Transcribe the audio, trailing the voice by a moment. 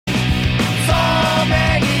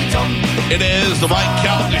It is the Mike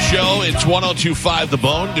Calta Show. It's 102.5 The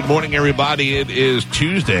Bone. Good morning, everybody. It is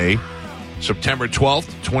Tuesday, September 12th,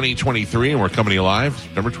 2023, and we're coming to you live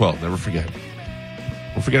September 12th. Never forget.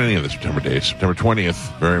 Don't forget any of the September days. September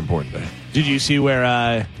 20th, very important day. Did you see where,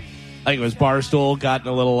 I think it was Barstool, got in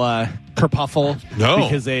a little kerfuffle? No.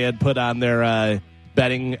 Because they had put on their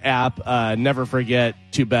betting app, never forget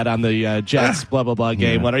to bet on the Jets, blah, blah, blah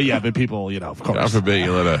game. What are you having people, of course. God forbid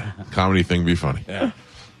you let a comedy thing be funny. Yeah.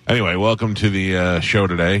 Anyway, welcome to the show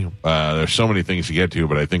today. There's so many things to get to,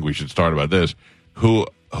 but I think we should start about this. Who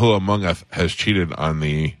among us has cheated on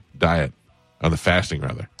the diet, on the fasting,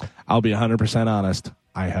 rather? I'll be 100% honest.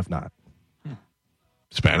 I have not.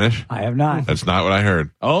 Spanish? I have not. That's not what I heard.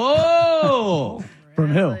 Oh! From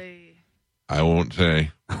who? I won't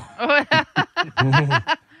say.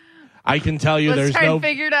 I can tell you Let's there's try no. and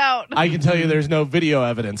figure it out. I can tell you there's no video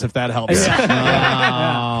evidence if that helps.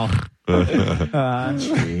 You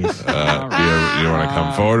want to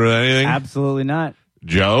come forward with anything? Absolutely not.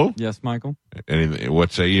 Joe? Yes, Michael? Anything?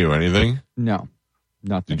 What say you? Anything? No,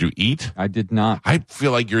 nothing. Did you eat? I did not. I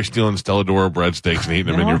feel like you're stealing Stelladoro breadsticks and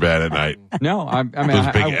eating them in your bed at night. No, I mean, Those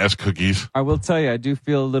big S cookies. I will tell you, I do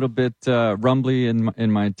feel a little bit rumbly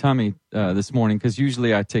in my tummy this morning because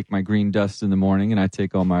usually I take my green dust in the morning and I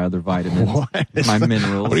take all my other vitamins, my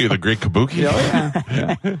minerals. What are you, the Great Kabuki?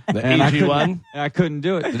 Yeah. The And AG one. I couldn't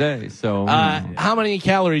do it today, so How many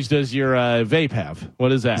calories does your vape have?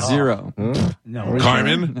 What is that? 0. No.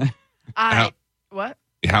 Carmen, What?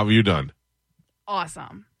 how have you done?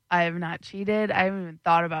 Awesome. I have not cheated. I haven't even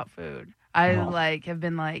thought about food. I have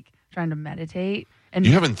been trying to meditate. And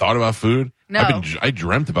You haven't thought about food? No. I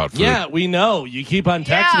dreamt about food. Yeah, we know. You keep on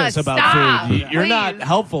texting Yeah, us about stop. food. You're not Please.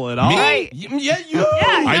 helpful at all. Me? Right. Yeah, you.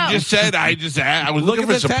 Yeah, I no. just said, I was Look looking at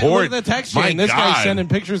for the support. look at the text My chain. This God. guy's sending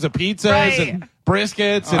pictures of pizzas Right. and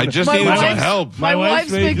briskets. And I just My needed some wife's- help. My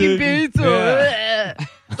wife's making pizza. Yeah.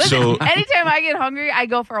 Listen, So- anytime I get hungry, I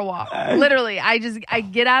go for a walk. Literally, I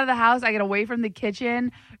get out of the house, I get away from the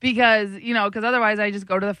kitchen because otherwise I just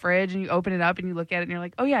go to the fridge and you open it up and you look at it and you're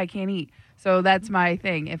like, oh yeah, I can't eat. So that's my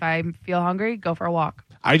thing. If I feel hungry, go for a walk.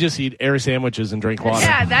 I just eat air sandwiches and drink water.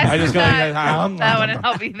 Yeah, that's I just go. that wouldn't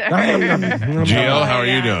help either. Gio, how are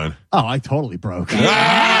you doing? Oh, I totally broke. Oh,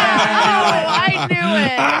 I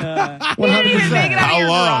knew it. You didn't even make it out How of your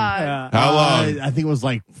long? garage. How long? I think it was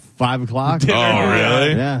like 5 o'clock. Oh,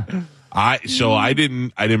 really? Yeah. I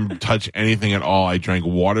didn't touch anything at all. I drank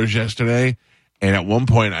waters yesterday, and at one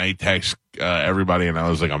point I text everybody, and I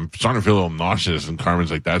was like, I'm starting to feel a little nauseous. And Carmen's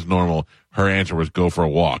like, that's normal. Her answer was go for a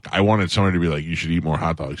walk. I wanted somebody to be like, you should eat more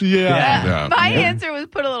hot dogs. Yeah. My answer was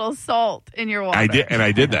put a little salt in your water. I did, and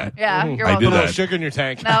I did that. Yeah, you're I welcome. did A little that. sugar in your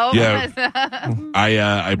tank. No. Yeah.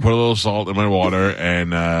 I put a little salt in my water,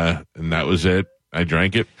 and that was it. I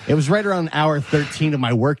drank it. It was right around hour 13 of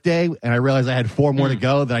my workday, and I realized I had 4 more to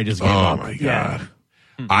go that I just gave Oh up. my god!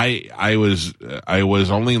 Yeah. I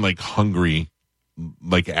was only hungry,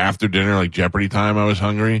 after dinner, Jeopardy time. I was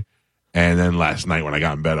hungry, and then last night when I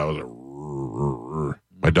got in bed, I was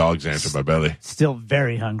my dogs answered my belly. Still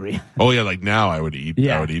very hungry. Oh yeah, now I would eat.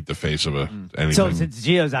 Yeah. I would eat the face of anything. So since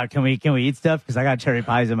Gio's out, can we eat stuff? Because I got cherry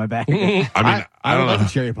pies in my bag. I mean, I I don't don't like know. a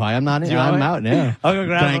cherry pie. I'm not in. you want I'm it? out now. I'll go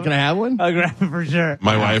grab them. Can I have one? I'll grab it for sure.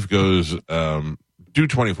 My wife goes, do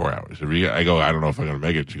 24 hours. I go, I don't know if I'm going to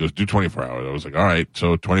make it. She goes, do 24 hours. I was like, all right,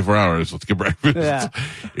 so 24 hours. Let's get breakfast. Yeah.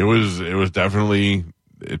 It was definitely.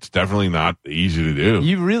 It's definitely not easy to do.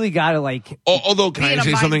 You really got to Although, can Be in I a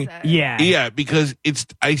say something? mindset. yeah. Yeah, because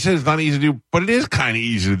I said it's not easy to do, but it is kind of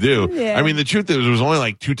easy to do. Yeah. I mean, the truth is, it was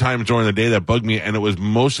only 2 times during the day that bugged me, and it was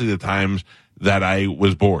mostly the times that I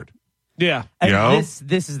was bored. Yeah. And You know?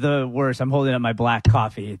 this is the worst. I'm holding up my black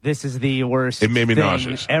coffee. This is the worst. It made me thing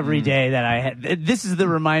nauseous. every day that I had. This is the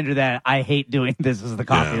reminder that I hate doing this as the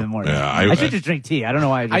coffee in the morning. Yeah, I should just drink tea. I don't know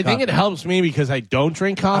why I drink I think coffee. it helps me because I don't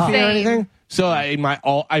drink coffee or Same. anything. So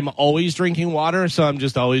I'm always drinking water. So I'm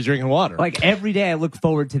just always drinking water. Every day I look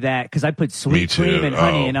forward to that because I put Me sweet too. cream and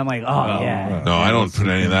honey, Oh. and I'm like, yeah. No, I don't put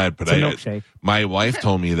any of that. But It's a milkshake. My wife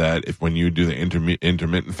told me that when you do the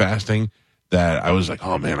intermittent fasting, that I was like,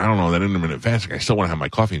 oh man, I don't know that intermittent fasting. I still want to have my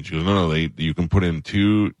coffee. And she goes, no, you can put in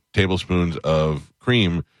 2 tablespoons of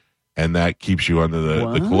cream, and that keeps you under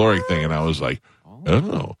the caloric thing. And I was like,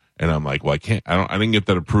 oh. And I'm like, well, I didn't get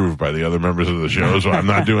that approved by the other members of the show, so I'm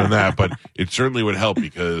not doing that. But it certainly would help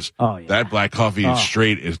because that black coffee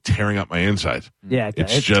straight is tearing up my insides. Yeah,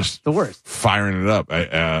 It's just the worst. firing it up. I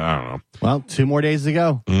don't know. Well, 2 more days to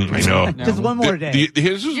go. I know. Just one more day.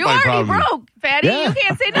 Here's You my already problem. broke, fatty. Yeah. You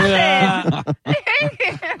can't say nothing.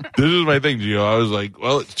 This is my thing, Gio. I was like,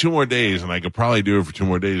 well, it's 2 more days, and I could probably do it for 2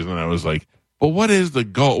 more days. And then I was like, But what is the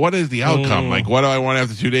goal? What is the outcome? Like, what do I want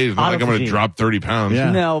after 2 days? Not like I'm going to Autophagy. drop 30 pounds.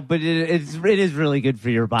 Yeah. No, but it is really good for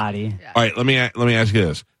your body. All right, let me ask you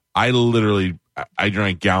this. I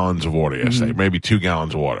drank gallons of water yesterday, maybe 2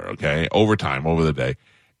 gallons of water, okay, over the day.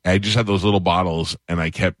 I just had those little bottles, and I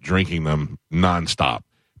kept drinking them nonstop,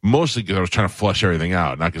 mostly because I was trying to flush everything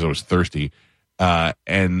out, not because I was thirsty.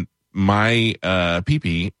 And my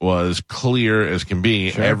pee-pee was clear as can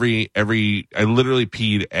be. Sure. I literally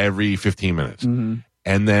peed every 15 minutes. Mm-hmm.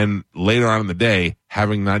 And then later on in the day,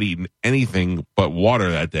 having not eaten anything but water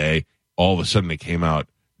that day, all of a sudden it came out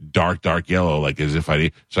dark yellow, like as if I'd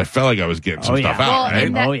eat. So I felt like I was getting some stuff out,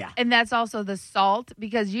 right? And that's also the salt,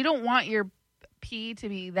 because you don't want your pee to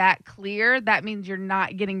be that clear. That means you're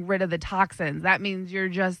not getting rid of the toxins. That means you're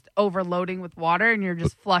just overloading with water and you're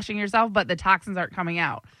just flushing yourself, but the toxins aren't coming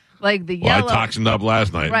out. Like the yellow, I toxined up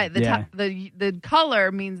last night. right? The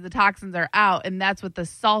color means the toxins are out, and that's what the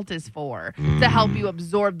salt is for, to help you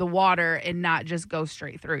absorb the water and not just go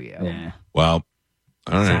straight through you. Yeah. Well,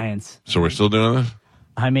 all right. Science. So we're still doing this?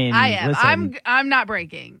 I mean, I am. listen, I'm not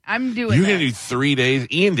breaking. I'm doing. You're going to this. do 3 days?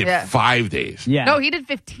 Ian did Yeah. 5 days. Yeah. No, he did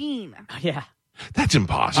 15. Yeah. That's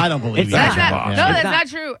impossible. I don't believe It's you. That's not. not, impossible. no, It's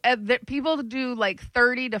that's not. not true. People do like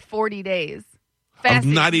 30 to 40 days. Of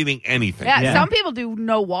Fasting. not eating anything. Yeah, Yeah. some people do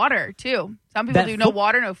no water too. Some people That do no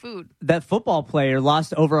water, no food. That football player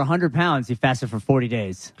lost over 100 pounds. He fasted for 40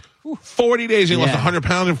 days. 40 days. You lost Yeah. 100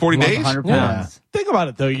 pounds in 40 Lost days? 100 Yeah. pounds. Think about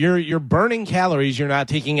it though. You're burning calories. You're not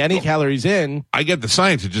taking any calories in. I get the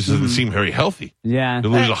science. It just doesn't seem very healthy. Yeah. To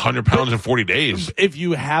lose 100 pounds in 40 days. If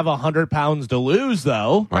you have 100 pounds to lose,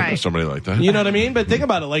 though, I know Right. somebody like that. you know what I mean? But think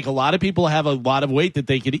about it. Like a lot of people have a lot of weight that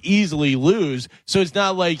they could easily lose. So it's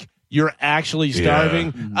not like you're actually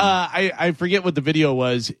starving. I forget what the video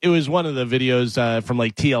was. It was one of the videos from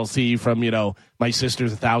like TLC from, My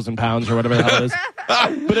Sister's 1,000 Pounds or whatever the hell it is.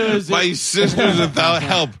 But it was My sister's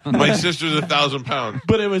help. My sister's 1,000 pounds.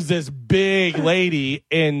 But it was this big lady,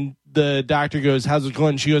 and the doctor goes, "How's it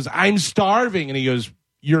going?" She goes, "I'm starving," and he goes,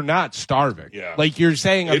 "You're not starving. Yeah. Like you're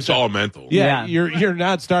saying, I'm It's all mental. Yeah, Yeah. you're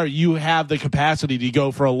not starving. You have the capacity to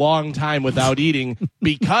go for a long time without eating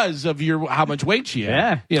because of how much weight she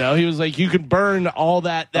had. Yeah. He was like, you can burn all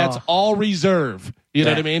that. That's all reserve. You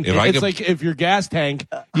know Yeah. what I mean? If I It's could- like if your gas tank,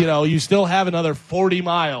 you still have another 40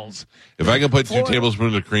 miles. If I could put 2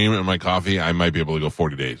 tablespoons of cream in my coffee, I might be able to go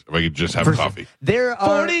 40 days. If I could just have coffee. There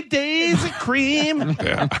are 40 days of cream.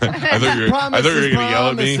 Yeah. I thought you were going to yell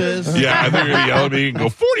at me. Promises. Yeah, I thought you were going to yell at me and go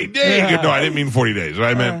 40 days. No, I didn't mean 40 days.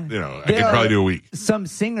 I meant, I could probably do a week. some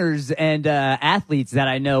singers and athletes that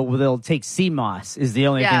I know they'll take sea moss is the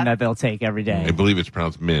only Yeah. thing that they'll take every day. I believe it's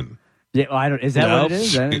pronounced min. Yeah, well, I don't. Is that No. what it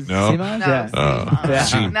is? That is No. sea moss? No, Yeah. Yeah.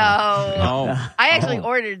 See, No. Oh. I actually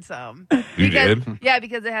ordered some. You because, did? Yeah,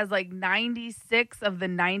 because it has like 96 of the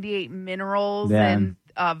 98 minerals Yeah. and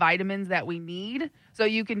vitamins that we need. So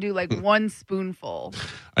you can do like one spoonful.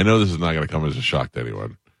 I know this is not going to come as a shock to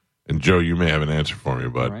anyone. And Joe, you may have an answer for me,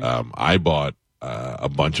 but All right. I bought a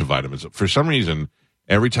bunch of vitamins. For some reason,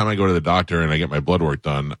 every time I go to the doctor and I get my blood work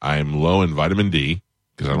done, I'm low in vitamin D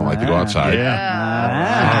because I don't like to go outside.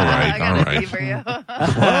 I got all a right. tea for you.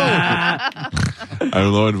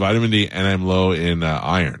 I'm low in vitamin D and I'm low in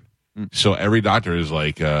iron. So every doctor is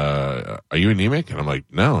like, are you anemic? And I'm like,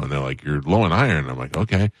 no. And they're like, you're low in iron. I'm like,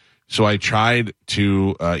 okay. So I tried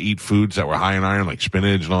to eat foods that were high in iron, like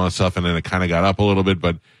spinach and all that stuff, and then it kind of got up a little bit.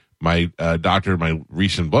 But my doctor, my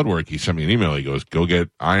recent blood work, he sent me an email. He goes, go get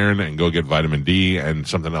iron and go get vitamin D and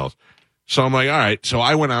something else. So I'm like, all right. So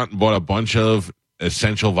I went out and bought a bunch of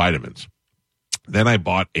essential vitamins. Then I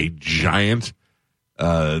bought a giant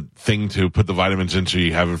thing to put the vitamins in so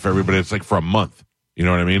you have it for everybody. It's like for a month. You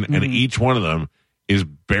know what I mean? And each one of them is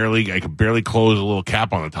I could barely close a little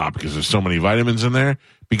cap on the top because there's so many vitamins in there.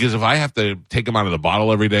 Because if I have to take them out of the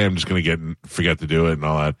bottle every day, I'm just going to forget to do it and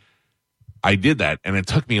all that. I did that, and it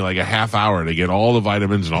took me like a half hour to get all the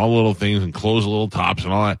vitamins and all the little things and close the little tops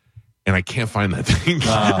and all that. And I can't find that thing.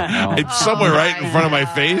 It's somewhere right in front of my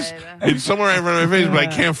face. It's somewhere right in front of my face, but I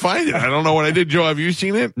can't find it. I don't know what I did. Joe, have you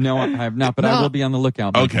seen it? No, I have not, but I No. will be on the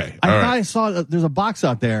lookout. Okay. I all thought right. I saw there's a box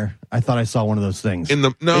out there. I thought I saw one of those things. No,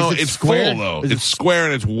 Is it it's square? full though. Is it It's square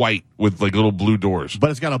and it's white with like little blue doors. but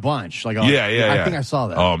it's got a bunch. Like Yeah. I think I saw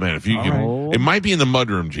that. Oh man, if you can, it might be in the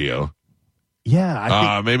mudroom, Gio. Yeah,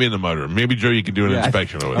 I think, Maybe in the mudroom. Maybe Joe, you can do an Yeah,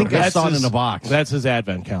 inspection over I think there. I saw it in a box. That's his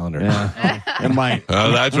advent calendar. Yeah. It might.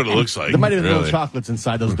 That's what it looks like. There might have been really. little chocolates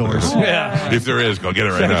inside those doors. Yeah. If there is, go get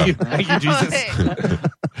it right now. Thank you, Jesus.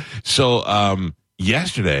 So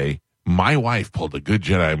yesterday, my wife pulled a good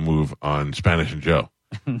Jedi move on Spanish and Joe.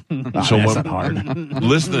 So That's when, not hard.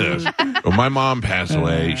 listen to this. When my mom passed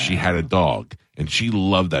away, she had a dog, and she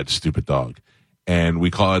loved that stupid dog. and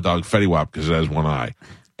we call that dog Fetty Wap because it has one eye.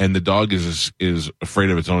 And the dog is afraid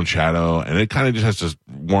of its own shadow, and it kind of just has to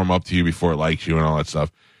warm up to you before it likes you and all that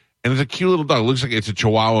stuff. And it's a cute little dog. It looks like it's a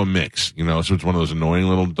Chihuahua mix, so it's one of those annoying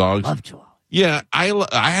little dogs. Love Chihuahua. Yeah, I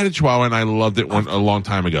had a Chihuahua and I loved it a long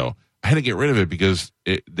time ago. I had to get rid of it because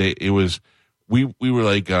we were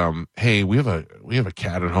like, hey, we have a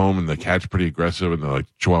cat at home and the cat's pretty aggressive, and they're like,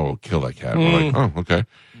 Chihuahua will kill that cat. We're like, oh, okay.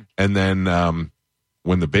 And then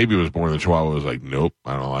when the baby was born, the Chihuahua was like, nope,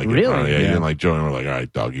 I don't like it. Really? Yeah, you didn't like Joe. And we're like, all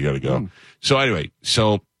right, dog, you got to go. So anyway,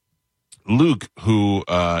 Luke, who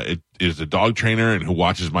is the dog trainer and who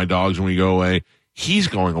watches my dogs when we go away, he's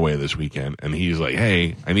going away this weekend. And he's like,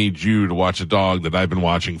 hey, I need you to watch a dog that I've been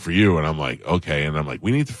watching for you. And I'm like, okay. And I'm like,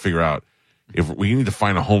 we need to figure out if we need to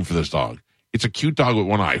find a home for this dog. It's a cute dog with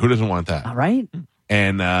one eye. Who doesn't want that? All right.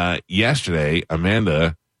 And yesterday,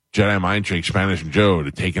 Amanda Jedi mind tricked Spanish and Joe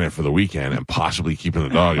to taking it for the weekend and possibly keeping the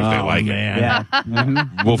dog if they like it. Yeah.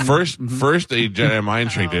 Mm-hmm. Well, first they Jedi mind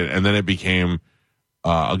tricked it, and then it became,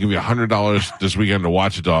 I'll give you $100 this weekend to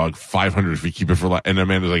watch a dog, $500 if you keep it for life. And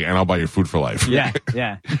Amanda's like, and I'll buy your food for life. Yeah,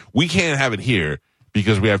 yeah. We can't have it here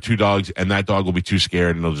because we have 2 dogs, and that dog will be too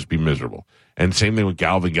scared and they'll just be miserable. And same thing with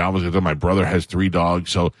Galvin. My brother has 3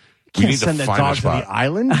 dogs, so we need to send that find dog a to spot. the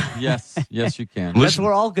island. Yes, you can. That's Listen,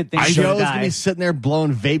 where all good things go, Joe's gonna be sitting there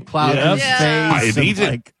blowing vape clouds in his Yeah. face. It needs and,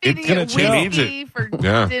 it. like, It's gonna change whiskey it for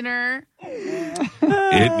Yeah. dinner.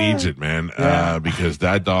 It needs it, man, because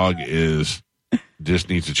that dog just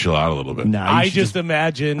needs to chill out a little bit. Nah, you I should just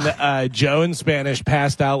imagine Joe in Spanish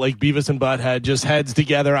passed out like Beavis and Butthead, just heads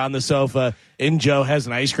together on the sofa, and Joe has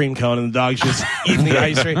an ice cream cone, and the dog's just eating the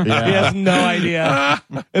ice cream. Yeah. He has no idea.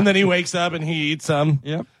 And then he wakes up and he eats some.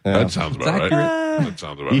 Yep. That sounds about right. accurate. That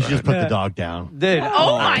sounds about You right. should just put the dog down. Dude,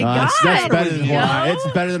 Oh my God. That's better than Joe. Horn.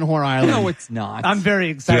 It's better than Horn Island. No, it's not. I'm very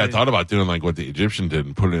Dude, excited. I thought about doing like what the Egyptian did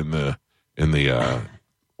and put it in the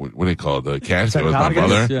what do they call it? The casket with my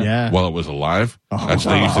Sarcophagus? mother Yeah. while it was alive. That's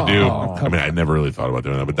what they used to do. I mean, I never really thought about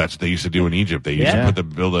doing that, but that's what they used to do in Egypt. They used Yeah. to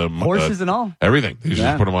build a Horses and all. everything. They used to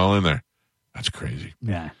Yeah. just put them all in there. That's crazy.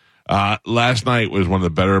 Yeah. Last night was one of the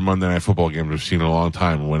better Monday Night Football games we've seen in a long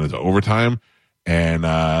time. Went into overtime,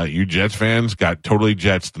 and you Jets fans got totally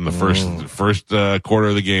jetsed in the first quarter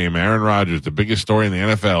of the game. Aaron Rodgers, the biggest story in the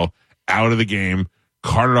NFL, out of the game,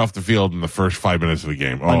 carted off the field in the first 5 minutes of the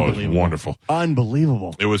game. Oh, it was wonderful.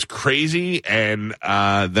 Unbelievable. It was crazy, and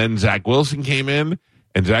then Zach Wilson came in,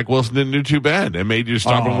 and Zach Wilson didn't do too bad. It made you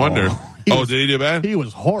stop and wonder. Did he do bad? He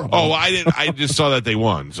was horrible. Oh, I didn't. I just saw that they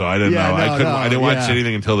won, so I didn't know. I didn't watch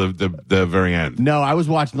anything until the very end. No, I was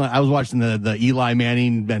watching the Eli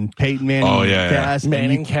Manning and Peyton Manning cast.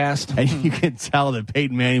 Manning cast. And you can tell that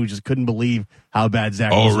Peyton Manning just couldn't believe how bad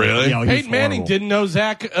Zach Oh, was. really? You know, he was Peyton Manning horrible. didn't know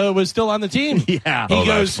Zach was still on the team. Yeah. He Oh,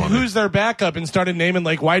 goes, that's funny. who's their backup? And started naming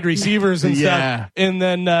like wide receivers and Yeah. stuff. And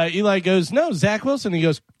then Eli goes, no, Zach Wilson. He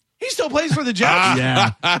goes, he still plays for the Jets.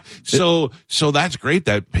 Yeah. So that's great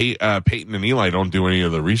that Peyton and Eli don't do any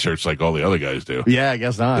of the research like all the other guys do. Yeah, I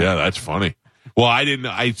guess not. Yeah, that's funny. Well, I didn't.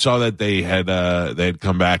 I saw that they had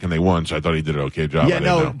come back and they won, so I thought he did an okay job. Yeah, I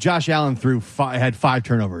didn't no, know. Josh Allen had 5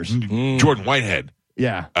 turnovers. Jordan Whitehead.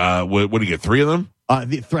 Yeah. What did he get? 3 of them? 3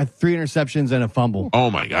 interceptions and a fumble.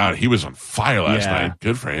 Oh my God, he was on fire last Yeah. night.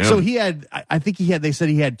 Good for him. So he had, I think they said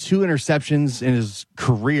he had 2 interceptions in his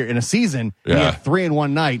career, in a season. Yeah. He had 3 in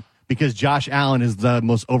one night because Josh Allen is the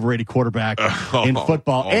most overrated quarterback in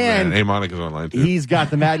football. Man. And Hey, Monica's online too. he's got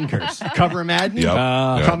the Madden curse. Cover Madden, Yep.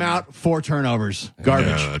 come out, 4 turnovers. Garbage.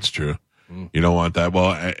 Yeah, that's true. You don't want that.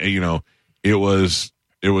 Well, it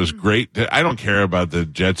was great. I don't care about the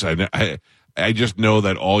Jets. I just know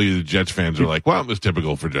that all you Jets fans are like, well, it was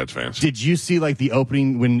typical for Jets fans. Did you see like the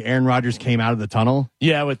opening when Aaron Rodgers came out of the tunnel?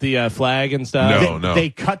 Yeah, with the flag and stuff. No. They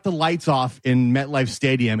cut the lights off in MetLife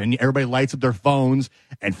Stadium, and everybody lights up their phones,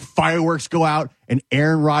 and fireworks go out, and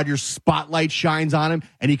Aaron Rodgers' spotlight shines on him,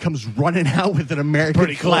 and he comes running out with an American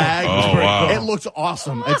Pretty cool. flag. Oh, wow. It looks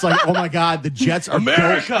awesome. It's like, oh my God, the Jets are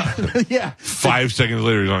America! yeah. 5 seconds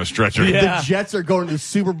later, he's on a stretcher. Yeah. The Jets are going to the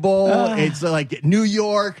Super Bowl. It's like New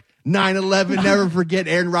York, 9/11. Never forget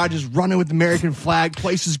Aaron Rodgers running with the American flag.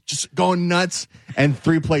 Places just going nuts. And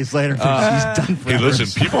 3 plays later, he's done for. Hey, listen,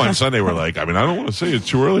 people on Sunday were like, I mean, I don't want to say it's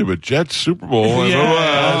too early, but Jets Super Bowl. And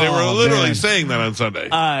Yeah. they were literally man. saying that on Sunday.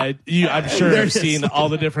 I'm sure There you've it is. seen all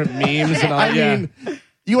the different memes and all. I yeah. mean,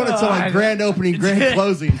 you want to tell like grand opening, grand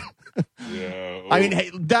closing. Yeah. I mean,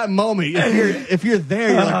 hey, that moment, if you're there,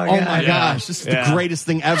 you're like, oh my Yeah. gosh, this is the Yeah. greatest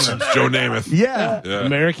thing ever. Joe Namath. Yeah. Yeah.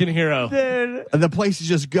 American hero. And the place is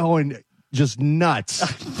just going just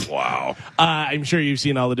nuts. Wow. I'm sure you've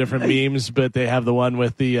seen all the different memes, but they have the one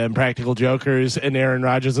with the Impractical Jokers and Aaron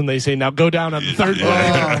Rodgers, and they say, now go down on the third play.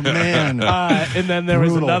 Oh, man. And then there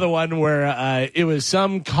was Brutal. another one where it was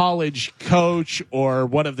some college coach or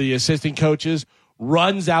one of the assistant coaches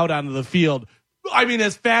runs out onto the field. I mean,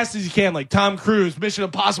 as fast as he can, like Tom Cruise, Mission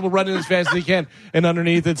Impossible, running as fast as he can. And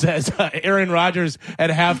underneath it says Aaron Rodgers at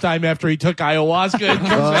halftime after he took ayahuasca and comes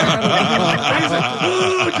back. He's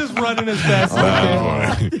like, just running as fast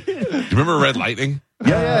as he can. Do you remember Red Lightning?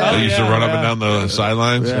 Yeah. They used to run up and down the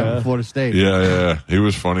sidelines. Yeah, Florida State. Yeah. He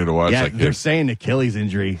was funny to watch. Yeah, that they're kid. saying Achilles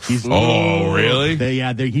injury. He's Really?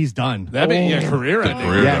 he's done. That'd be your career ending.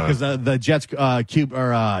 Career Yeah, done. because the Jets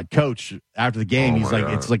coach after the game, Oh, he's my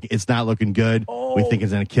like, God. it's not looking good. We think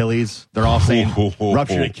it's an Achilles. They're all saying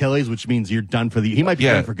ruptured Achilles, which means you're done for the. He might be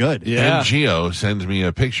done for good. Yeah. And Gio sends me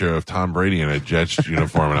a picture of Tom Brady in a Jets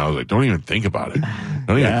uniform, and I was like, don't even think about it.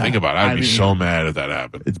 Don't even think about it. I'd be so mad if that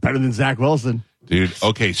happened. It's better than Zach Wilson. Dude,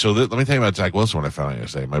 okay, so let me tell you about Zach Wilson when I found out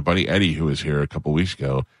yesterday. My buddy Eddie, who was here a couple weeks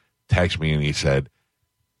ago, texted me and he said,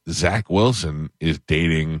 Zach Wilson is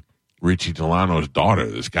dating Richie Delano's daughter,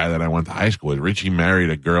 this guy that I went to high school with. Richie married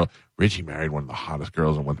one of the hottest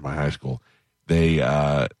girls that went to my high school. They've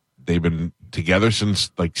been together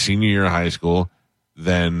since like senior year of high school.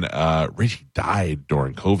 Then Richie died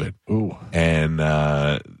during COVID. Ooh. And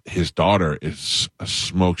his daughter is a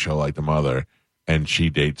smoke show like the mother. And she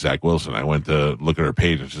dates Zach Wilson. I went to look at her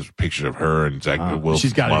page. It's just pictures of her and Zach Wilson's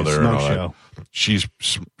she's got mother a and smoke all show. that.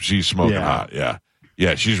 She's smoking hot. Yeah.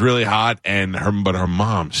 She's really hot, but her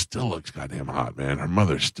mom still looks goddamn hot, man. Her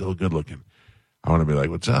mother's still good looking. I want to be like,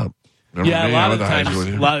 what's up? Remember Yeah, me? a I lot went of to high school with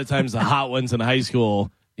you. times the hot ones in high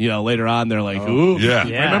school, later on they're like, ooh, Yeah.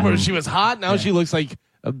 remember when she was hot? Now she looks like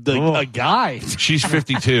a guy. She's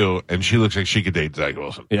 52, and she looks like she could date Zach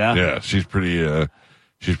Wilson. Yeah. She's pretty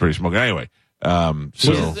smoking. Anyway,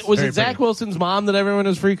 Was it Zach Wilson's mom that everyone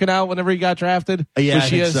was freaking out whenever he got drafted? Yeah, Was I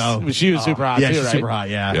she think so. She was super hot Yeah, too, she's right? super hot.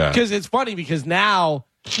 Yeah. Yeah. Because it's funny because now,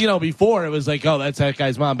 before it was like, oh, that's that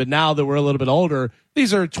guy's mom. But now that we're a little bit older,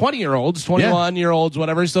 these are 20-year-olds, 21-year-olds,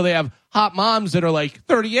 whatever. So they have hot moms that are like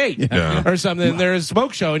 38 or something. There's a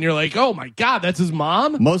smoke show, and you're like, oh, my God, that's his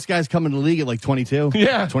mom? Most guys come into the league at like 22.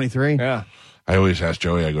 Yeah. 23. Yeah. I always ask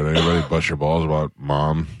Joey, I go, did anybody bust your balls about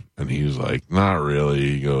mom? And he's like, not really.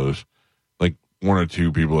 He goes, like, one or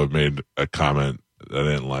two people have made a comment that I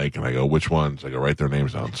didn't like, and I go, which ones? I go, write their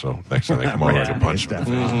names down. So next time they come over, I can punch them.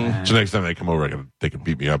 So next time they come over, they can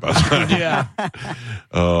beat me up outside. Yeah.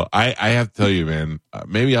 I have to tell you, man,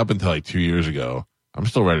 maybe up until like 2 years ago, I'm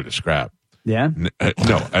still ready to scrap. Yeah.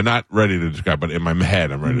 No, I'm not ready to scrap, but in my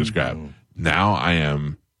head, I'm ready to scrap. Now I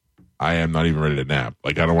am not even ready to nap.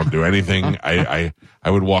 Like, I don't want to do anything. I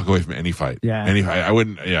would walk away from any fight. Yeah. Any fight. I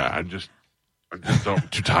wouldn't. Yeah. I'm just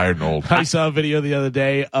too tired and old. I saw a video the other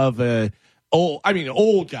day of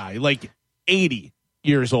old guy, like 80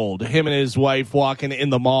 years old. Him and his wife walking in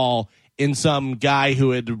the mall in some guy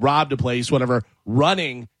who had robbed a place, whatever,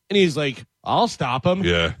 running. And he's like, I'll stop him.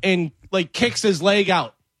 Yeah. And like kicks his leg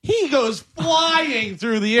out. He goes flying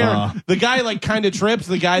through the air. The guy like kind of trips.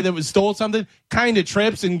 The guy that stole something kind of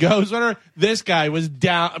trips and goes. Whatever. This guy was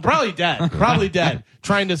down, probably dead,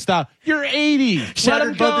 trying to stop. You're 80. Let him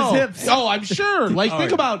Shattered go. both his hips. Oh, I'm sure. Like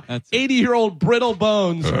think about That's- 80-year-old brittle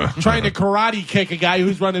bones trying to karate kick a guy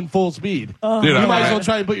who's running full speed. Dude, You I- might as well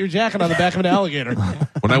try and put your jacket on the back of an alligator.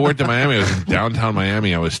 When I worked in Miami, I was in downtown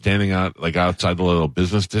Miami. I was standing outside the little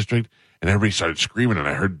business district, and everybody started screaming. And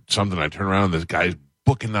I heard something. I turned around, and this guy's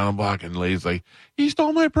booking down the block, and Lay's like, "He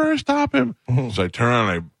stole my purse! Stop him!" So I turned around,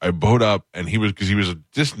 and I bowed up, and he was a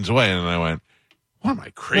distance away, and I went, "What am I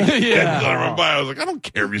crazy?" Yeah. And I run by. I was like, "I don't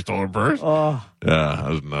care if he stole a purse." Yeah, that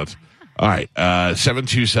was nuts. All right,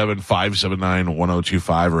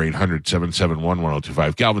 727-579-1025 or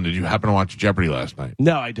 800-771-1025. Galvin, did you happen to watch Jeopardy last night?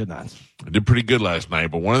 No, I did not. I did pretty good last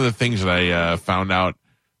night, but one of the things that I found out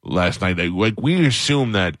last night, that like we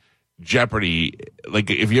assume that Jeopardy, like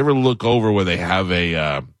if you ever look over where they have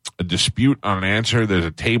a dispute on an answer, there's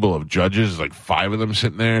a table of judges, like 5 of them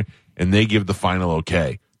sitting there, and they give the final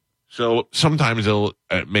okay. So sometimes they'll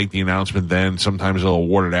make the announcement then, sometimes they'll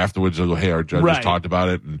award it afterwards. They'll go, hey, our judges Right. talked about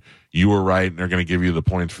it, and you were right, and they're going to give you the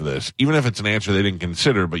points for this. Even if it's an answer they didn't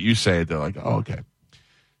consider, but you say it, they're like, oh, okay.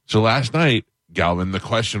 So last night, Galvin, the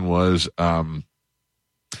question was, I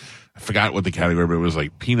forgot what the category, but it was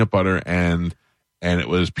like peanut butter and it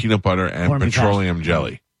was peanut butter and Corn petroleum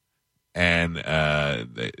jelly. and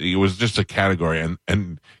it was just a category.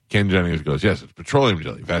 And Ken Jennings goes, yes, it's petroleum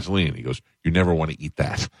jelly, Vaseline. He goes, you never want to eat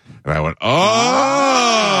that. And I went,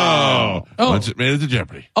 once it made it to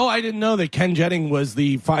Jeopardy. Oh, I didn't know that Ken Jennings was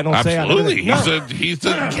the final say on Absolutely. everything. He's the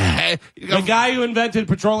guy. The guy who invented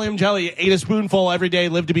petroleum jelly, ate a spoonful every day,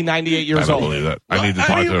 lived to be 98 years I old. don't believe that. I need to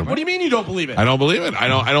talk to him. What do you mean you don't believe it? I don't believe it. I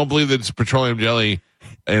don't believe that it's petroleum jelly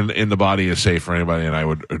in the body is safe for anybody, and I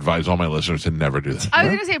would advise all my listeners to never do that. I was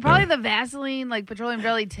going to say, probably the Vaseline, like petroleum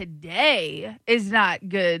jelly today is not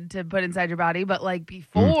good to put inside your body, but like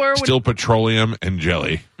before. Still petroleum and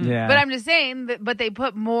jelly. Yeah. But I'm just saying, but they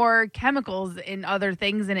put more chemicals in other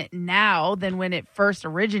things in it now than when it first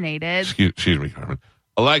originated. Excuse me, Carmen.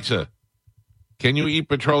 Alexa, can you eat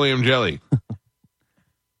petroleum jelly?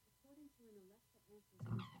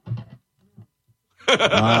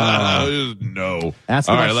 No. Ask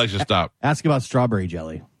All about- right, Alexa, stop. Ask about strawberry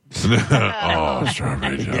jelly. Oh,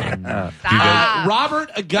 strawberry jelly. Robert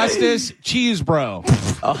Augustus Cheesebro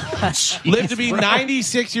lived to be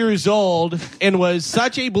 96 years old and was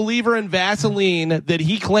such a believer in Vaseline that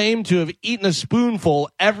he claimed to have eaten a spoonful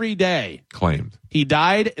every day. Claimed. He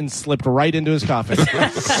died and slipped right into his coffin.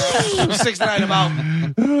 6'9"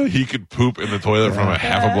 about. He could poop in the toilet from a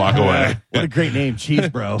half a block away. What a great name, Cheese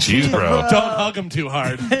Bro. Cheese, bro. Don't hug him too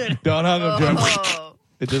hard. Don't hug him too hard. Oh.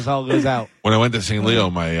 It just all goes out. When I went to St. Leo,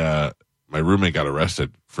 my roommate got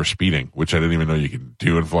arrested for speeding, which I didn't even know you could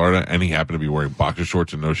do in Florida, and he happened to be wearing boxer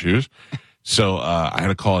shorts and no shoes. So I had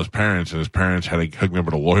to call his parents, and his parents had to hook me up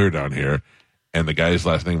with a lawyer down here, and the guy's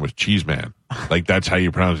last name was Cheeseman. Like, that's how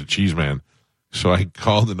you pronounce it, Cheeseman. So I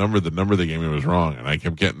called the number they gave me was wrong, and I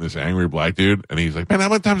kept getting this angry black dude, and he's like, man, how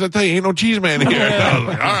many times I tell you, ain't no Cheeseman here? And I was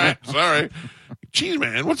like, all right, sorry.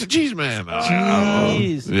 Cheeseman? What's a Cheeseman?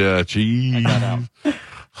 Cheese. Yeah, cheese.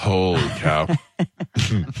 Holy cow.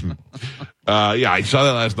 Yeah, I saw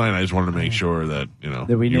that last night. I just wanted to make sure that,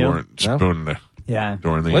 That we you knew? weren't spooning it Yeah.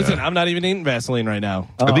 during the... Listen, I'm not even eating Vaseline right now.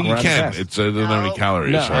 I think you we're on can. fast. It doesn't have any No.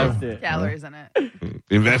 calories. No, so. Calories in it.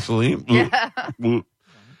 In Vaseline?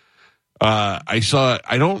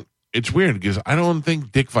 It's weird because I don't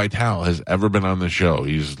think Dick Vitale has ever been on the show.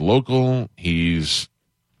 He's local. He's,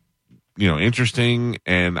 interesting.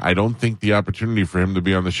 And I don't think the opportunity for him to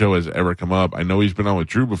be on the show has ever come up. I know he's been on with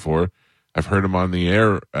Drew before. I've heard him on the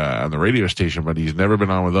air, on the radio station, but he's never been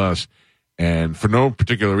on with us. And for no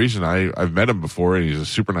particular reason, I've met him before, and he's a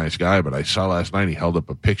super nice guy. But I saw last night he held up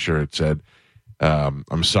a picture. It said,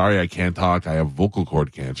 "I'm sorry I can't talk. I have vocal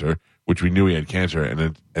cord cancer," which we knew he had cancer.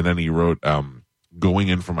 And then he wrote, "Going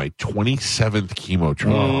in for my 27th chemo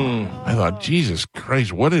treatment." I thought, Jesus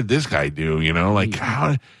Christ, what did this guy do? Like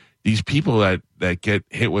how these people that get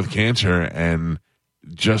hit with cancer and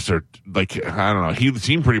just are like, I don't know. He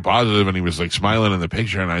seemed pretty positive, and he was like smiling in the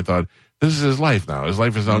picture. And I thought, this is his life now. His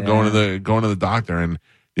life is now going to the doctor. And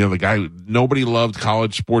the guy, nobody loved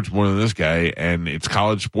college sports more than this guy. And it's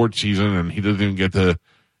college sports season, and he doesn't even get to.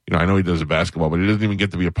 I know he does the basketball, but he doesn't even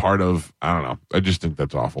get to be a part of. I don't know. I just think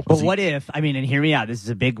that's awful. But what if? I mean, and hear me out. This is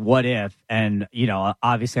a big what if, and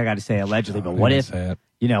obviously I got to say allegedly, but what if?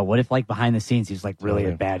 What if like behind the scenes he's like really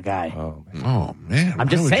a bad guy? Oh man! I'm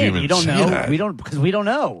just saying you don't know. That? We don't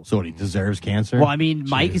know. So what, he deserves cancer? Well, I mean,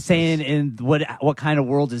 Mike is saying in what kind of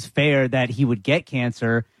world is fair that he would get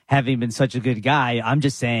cancer having been such a good guy. I'm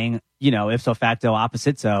just saying, ipso facto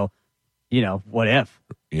opposite. So, what if?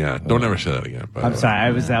 Yeah, don't ever say that again. I'm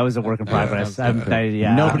sorry, that was a work in progress.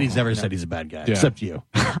 Nobody's ever said he's a bad guy except you.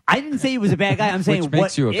 I didn't say he was a bad guy. I'm saying Which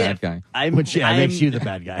makes you a bad guy. Which makes you the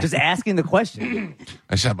bad guy. Just asking the question.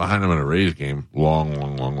 I sat behind him at a Rays game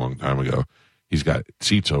long time ago. He's got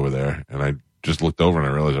seats over there, and I just looked over and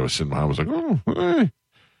I realized I was sitting behind. I was like, oh, hey.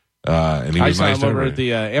 And he I was saw nice him to over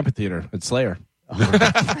everybody. at the amphitheater at Slayer.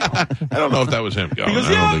 I don't know if that was him. Going. He goes,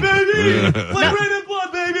 I don't yeah, think- baby! Play Rain and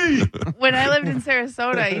Blood, baby! When I lived in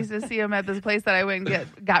Sarasota, I used to see him at this place that I went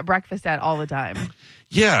and got breakfast at all the time.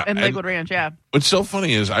 Yeah. In Lakewood Ranch, yeah. What's so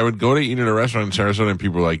funny is I would go to eat at a restaurant in Sarasota, and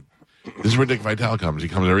people were like, this is where Dick Vitale comes. He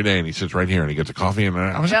comes every day, and he sits right here, and he gets a coffee. And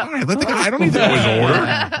I was like, all right, let the guy. I don't need to know his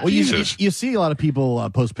order. Well, you Jesus. see a lot of people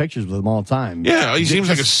post pictures with him all the time. Yeah, he seems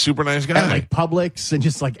like a super nice guy. At like Publix and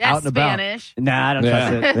just like That's out and about. Spanish. Nah, I don't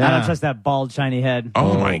trust it. I don't trust that bald, shiny head.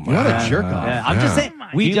 Oh my What God. a jerk off. Yeah, I'm just saying,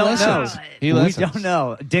 we He don't know. listens. He We listens. don't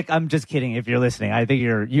know. Dick, I'm just kidding if you're listening. I think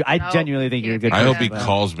I No, genuinely think you're a good I hope he person.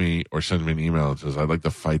 calls me or sends me an email and says, I'd like to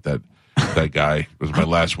fight that guy. It was my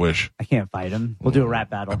last wish. I can't fight him. We'll do a rap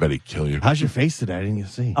battle. I bet he'd kill you. How's your face today? I didn't even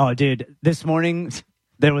see. Oh, dude, this morning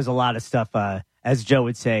there was a lot of stuff, as Joe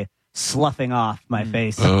would say, sloughing off my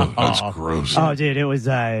face. Oh, that's gross. Oh, dude, it was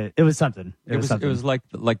something. It was something. It was like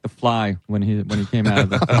the fly when he came out of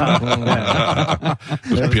the.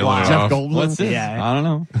 Just peeling it Jeff off. Goldblum. What's this? Yeah. I don't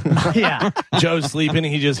know. Yeah. Joe's sleeping.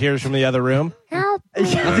 He just hears from the other room.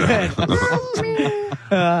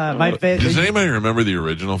 My face. Does anybody remember the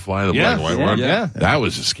original Fly, the Yeah. black and white one? Yeah. That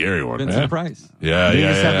was a scary one. Vincent Price. Yeah, They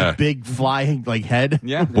yeah, just have yeah. a big fly like head.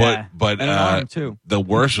 Yeah. But And an arm, too. the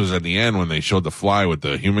worst was at the end when they showed the fly with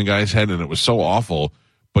the human guy's head, and it was so awful.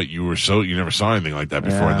 But you never saw anything like that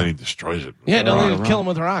before, and then he destroys it. Yeah, Rock. don't kill him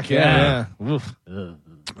with a rock. Yeah. Oof.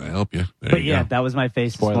 I help you. There But you yeah, go. that was my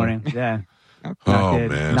face this morning. Yeah. Oh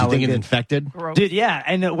good. man. Not Do you think it's good. infected? Gross. Dude, yeah,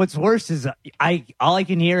 and what's worse is all I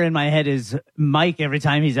can hear in my head is Mike every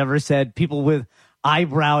time he's ever said people with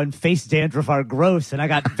eyebrow and face dandruff are gross, and I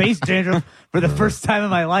got face dandruff for the first time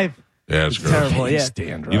in my life. Yeah, it's gross. Terrible, yeah.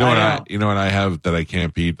 Dandruff. You know what I know. you know what I have that I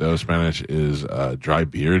can't beat though, Spanish is dry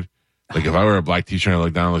beard. Like if I wear a black t-shirt and I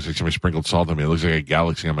look down, it looks like somebody sprinkled salt on me. It looks like a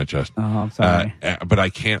galaxy on my chest. Oh, I'm sorry. But I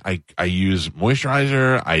can't. I use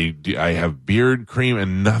moisturizer. I have beard cream,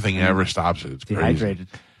 and nothing ever stops it. It's crazy. Dehydrated.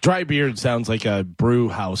 Dry beard sounds like a brew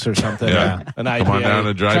house or something. Yeah. An Come on IPA. down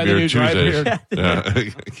to Dry Try the Beard new Dry Tuesdays. Beard. Yeah,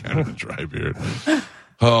 kind of dry beard.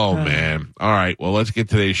 Oh man! All right, well, let's get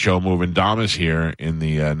today's show moving. Dom is here in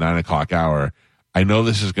the 9:00 hour. I know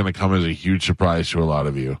this is going to come as a huge surprise to a lot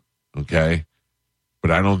of you. Okay,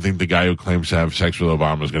 but I don't think the guy who claims to have sex with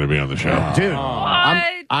Obama is going to be on the show. Dude, What?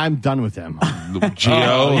 I'm done with him.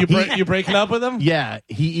 Geo, You breaking up with him? Yeah,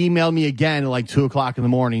 he emailed me again at like 2:00 in the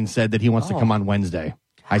morning and said that he wants to come on Wednesday.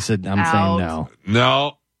 I said, I'm Out. saying no.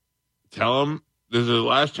 no, tell him this is his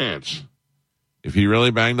last chance. If he really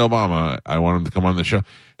banged Obama, I want him to come on the show.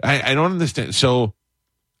 I don't understand. So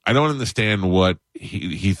I don't understand what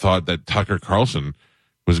he thought that Tucker Carlson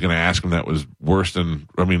was going to ask him that was worse than,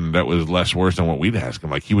 that was less worse than what we'd ask him.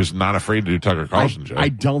 Like he was not afraid to do Tucker Carlson show. I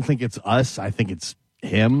don't think it's us. I think it's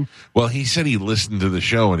him. Well, he said he listened to the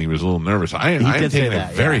show and he was a little nervous. I am did say taking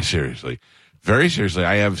that, it very yeah. seriously. Very seriously.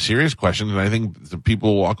 I have serious questions, and I think the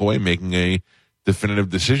people will walk away making a definitive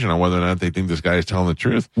decision on whether or not they think this guy is telling the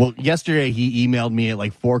truth. Well, yesterday he emailed me at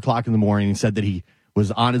like 4:00 in the morning and said that he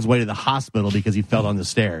was on his way to the hospital because he fell down the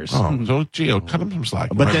stairs. Oh, so Gio, cut him some slack.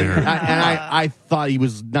 But Might be then hurt. I thought he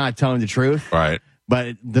was not telling the truth. Right.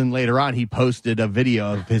 But then later on, he posted a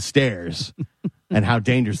video of his stairs and how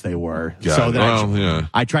dangerous they were. Yeah, so then well, yeah.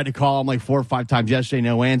 I tried to call him like 4 or 5 times yesterday,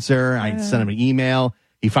 no answer. I sent him an email.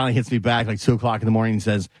 He finally hits me back like 2:00 in the morning and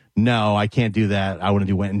says, "No, I can't do that. I want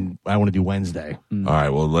to do Wednesday." All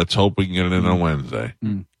right. Well, let's hope we can get it in on Wednesday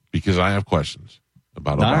because I have questions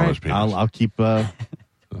about All Obama's right, penis. I'll keep.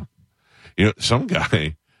 Some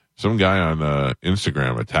guy on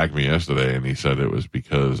Instagram attacked me yesterday, and he said it was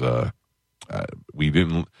because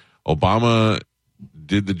Obama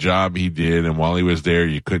did the job he did, and while he was there,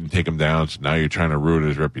 you couldn't take him down. So now you're trying to ruin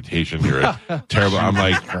his reputation. You're a terrible. I'm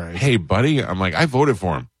like, hey, buddy. I'm like, I voted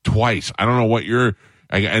for him twice. I don't know what you're.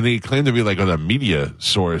 And he claimed to be like a media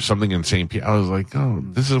source, something in St. Pete. I was like, oh,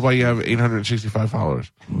 this is why you have 865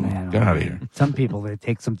 followers. Man, Get out of here. Some people, they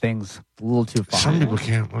take some things a little too far. Some people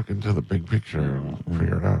can't look into the big picture and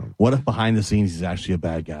figure it out. What if behind the scenes he's actually a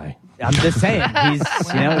bad guy? I'm just saying. He's,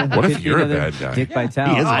 What if could be you're a another bad guy? Dick by town.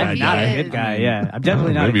 He is a I'm bad not guy. a good guy. Yeah, I'm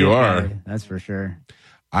definitely not. Maybe a good you are. Guy, that's for sure.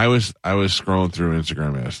 I was scrolling through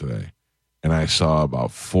Instagram yesterday, and I saw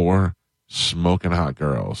about 4 smoking hot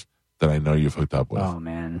girls that I know you've hooked up with. Oh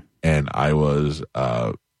man. And I was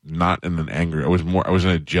not in an angry. I was in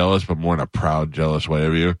a jealous, but more in a proud, jealous way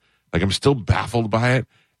of you. Like I'm still baffled by it.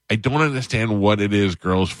 I don't understand what it is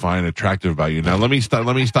girls find attractive about you. Now let me stop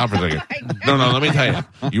for a second. No, let me tell you.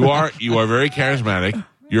 You are very charismatic.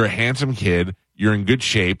 You're a handsome kid. You're in good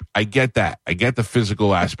shape. I get that. I get the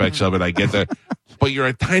physical aspects of it. I get that. But you're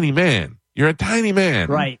a tiny man. You're a tiny man.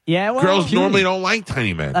 Right. Yeah. Well, Girls normally don't like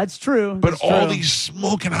tiny men. That's true. But That's all true. these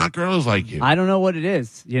smoking hot girls like you. I don't know what it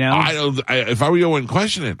is. You know. If I were you, I wouldn't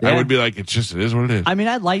question it. I Yeah. would be like, it is what it is. I mean,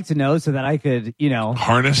 I'd like to know so that I could,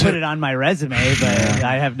 Harness put it. it on my resume, but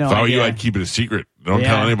I have no If I were idea. you, I'd keep it a secret. Don't Yeah,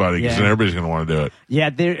 tell anybody because yeah. then everybody's going to want to do it.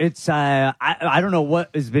 Yeah, it's I don't know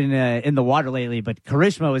what has been in the water lately, but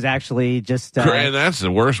Karishma was actually just And that's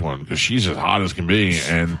the worst one because she's as hot as can be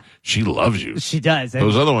and she loves you. she does. And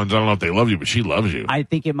Those other ones, I don't know if they love you, but she loves you. I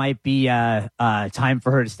think it might be time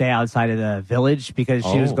for her to stay outside of the village because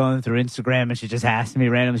she was going through Instagram and she just asked me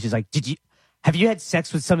randomly. She's like, have you had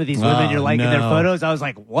sex with some of these women you're liking their no. photos? I was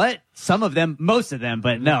like, what? Some of them, most of them,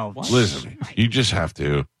 but no. Listen, you just have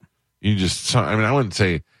to. I wouldn't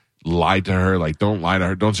say lie to her. Like, don't lie to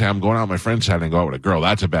her. Don't say I'm going out with my friends Saturday and go out with a girl.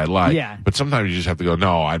 That's a bad lie. Yeah. But sometimes you just have to go,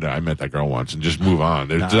 no, I met that girl once, and just move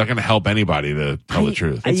on. It's not going to help anybody to tell the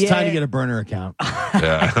truth. It's time to get a burner account.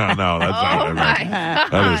 Yeah, no, that's not what I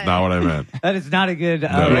meant. That is not what I meant. That is not a good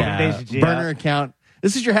recommendation, Gio. Burner account.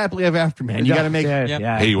 This is your happily ever after, man. You got to make.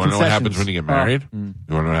 Yeah. Hey, you want to know what happens concessions. when you get married? You want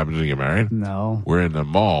to know what happens when you get married? No. We're in the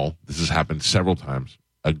mall. This has happened several times.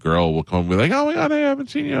 A girl will come and be like, oh my God, I haven't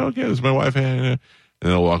seen you. Okay, this is my wife. And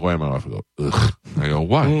they'll walk away, and my wife will go, ugh. I go,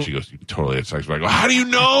 what? She goes, you totally had sex. But I go, how do you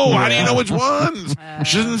know? How do you know which ones?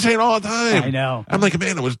 She doesn't say it all the time. I know. I'm like,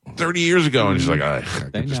 man, it was 30 years ago. And she's like, I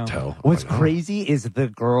can just know. tell. What's I'm like, crazy is the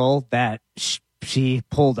girl that she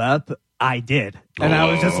pulled up, I did. And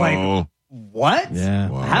I was just like, oh, what? Yeah.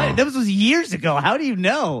 wow. How, that was years ago. How do you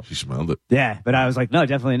know? She smelled it. Yeah, but I was like, no,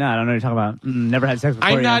 definitely not. I don't know what you're talking about. Never had sex before.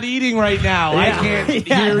 I'm not eating right now. I Yeah. can't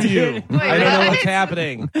Yeah, hear dude. you. Wait, I don't know what? what's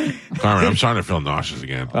happening. Carmen, I'm starting to feel nauseous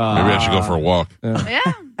again. Maybe I should go for a walk. Yeah.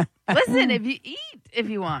 Listen, if you eat, if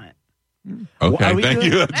you want. Okay, Are we thank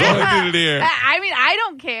doing- you. That's all I needed to hear. I mean, I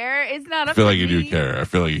don't care. It's not I up feel to like you me. do care. I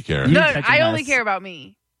feel like you care. No, such a I only mess. care about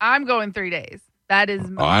me. I'm going 3 days. That is.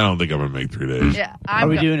 Oh, I don't think I'm going to make 3 days. Yeah. Are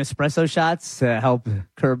we doing espresso shots to help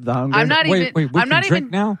curb the hunger? I'm not even. Wait, we I'm can not drink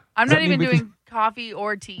even. now? I'm Does not that even mean we doing coffee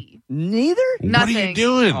or tea. Neither? What are you Nothing.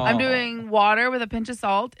 doing? Oh. I'm doing water with a pinch of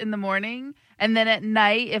salt in the morning, and then at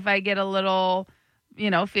night, if I get a little,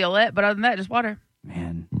 feel it. But other than that, just water.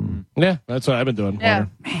 Man. Yeah, that's what I've been doing. Yeah.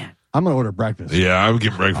 Water. I'm going to order breakfast. Yeah, I'm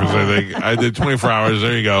getting breakfast. I think I did 24 hours.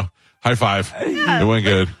 There you go. High five. It went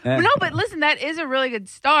good. No, but listen, that is a really good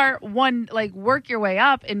start. Work your way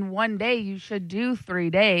up. In one day, you should do 3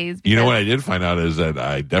 days. You know what I because- did find out is that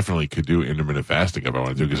I definitely could do intermittent fasting if I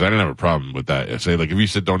wanted to, because I didn't have a problem with that. I say, like, if you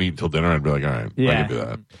said don't eat until dinner, I'd be like, all right, I Yeah. can do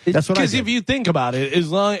that. That's what I Because did. if you think about it, as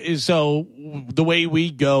long as so the way we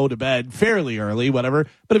go to bed fairly early, whatever.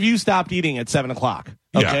 But if you stopped eating at 7:00,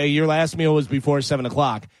 okay, your last meal was before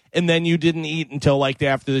 7:00, and then you didn't eat until like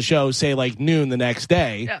after the show, say like noon the next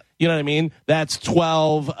day. Yeah. You know what I mean? That's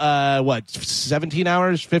 12. 17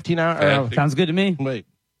 hours, 15 hours. Sounds good to me. Wait,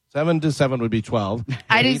 7 to 7 would be 12.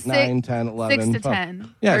 I do 8, 9, 10, 11, 6 to 12.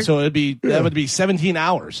 10. Yeah, Or- so that would be 17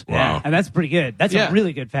 hours. Wow. Yeah, and that's pretty good. That's Yeah. a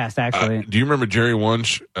really good fast, actually. Do you remember Jerry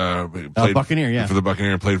Wunsch? Played Buccaneer, yeah. For the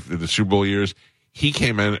Buccaneer, played for the Super Bowl years. He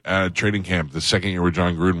came in at training camp the second year with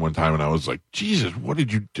John Gruden one time, and I was like, Jesus, what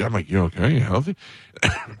did you do? I'm like, you okay? You healthy?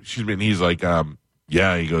 Excuse me. And he's like,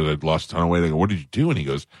 yeah. He goes, I lost a ton of weight. I go, what did you do? And he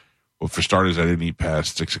goes, well, for starters, I didn't eat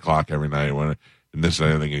past 6:00 every night. And this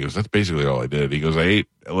and that thing. He goes, that's basically all I did. He goes, I ate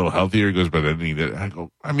a little healthier. He goes, but I didn't eat it. I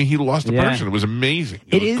go, I mean, he lost a Yeah. person. It was amazing.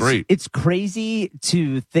 It was is great. It's crazy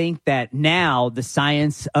to think that now the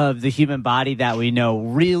science of the human body that we know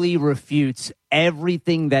really refutes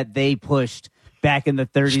everything that they pushed back in the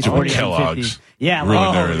 30s, Stupid 40s, and Kellogg's 50s. Yeah,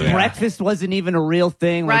 ruined everything. breakfast wasn't even a real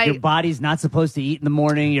thing. Like Right. your body's not supposed to eat in the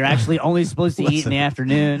morning. You're actually only supposed to eat in the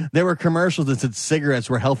afternoon. There were commercials that said cigarettes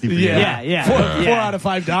were healthy for you. Yeah. 4 out of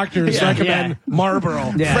 5 doctors Yeah. recommend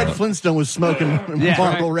Marlboro. Yeah. Fred Flintstone was smoking Yeah.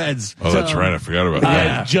 Marlboro Reds. Oh, that's right. I forgot about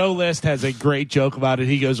that. Joe List has a great joke about it.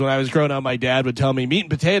 He goes, when I was growing up, my dad would tell me, meat and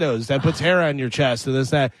potatoes, that puts hair on your chest and this,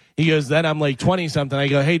 that. He goes, then I'm like 20 something. I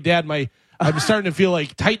go, hey, Dad, I'm starting to feel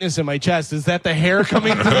like tightness in my chest. Is that the hair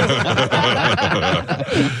coming through?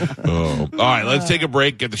 Oh. All right, let's take a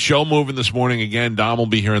break. Get the show moving this morning. Again, Dom will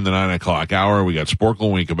be here in the 9 o'clock hour. We got Sporkle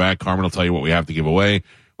when we come back. Carmen will tell you what we have to give away.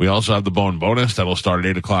 We also have the Bone Bonus. That'll start at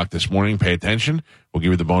 8 o'clock this morning. Pay attention. We'll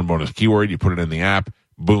give you the Bone Bonus keyword. You put it in the app.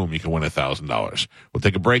 Boom, you can win $1,000. We'll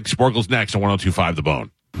take a break. Sporkle's next on 102.5 The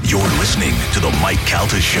Bone. You're listening to the Mike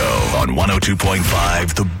Calta Show on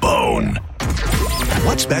 102.5 The Bone.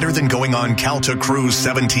 What's better than going on Calta Cruise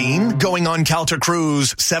 17? Going on Calta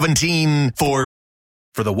Cruise 17 for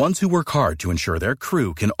the ones who work hard to ensure their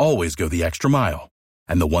crew can always go the extra mile,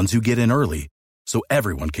 and the ones who get in early so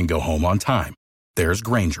everyone can go home on time. There's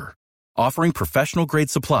Grainger, offering professional-grade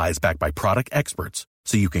supplies backed by product experts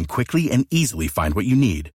so you can quickly and easily find what you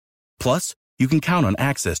need. Plus, you can count on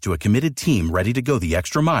access to a committed team ready to go the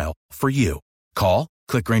extra mile for you. Call,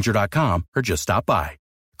 click Grainger.com, or just stop by.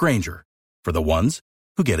 Grainger, for the ones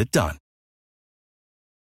who get it done.